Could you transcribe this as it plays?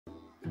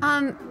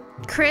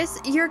Chris,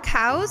 your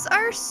cows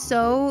are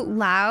so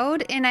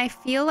loud, and I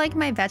feel like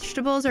my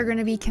vegetables are going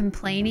to be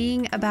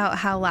complaining about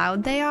how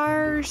loud they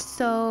are.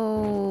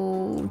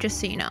 So,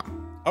 just so you know.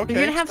 Okay.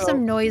 You're going to have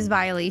some noise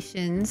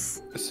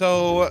violations.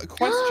 So,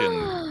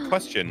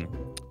 question.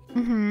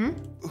 Mm-hmm.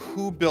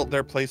 Who built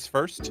their place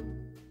first?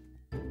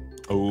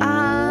 Me,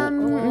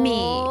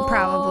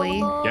 probably.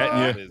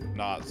 That is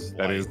not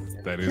slight.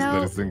 That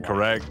is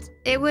incorrect.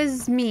 It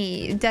was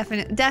me,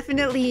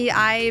 definitely.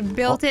 I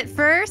built it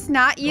first,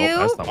 not you.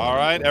 Nope, that's not All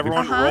right,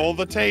 everyone, roll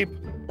the tape.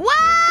 Wow!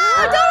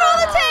 Don't roll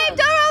the tape!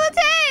 Don't roll the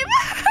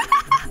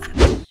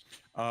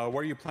tape!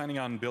 Where are you planning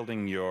on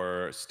building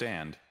your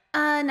stand?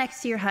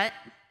 Next to your hut,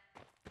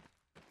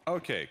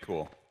 Okay,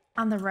 cool.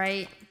 on the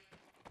right.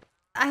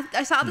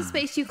 I saw the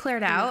space you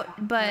cleared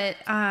out, but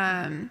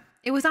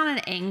it was on an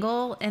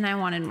angle, and I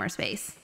wanted more space.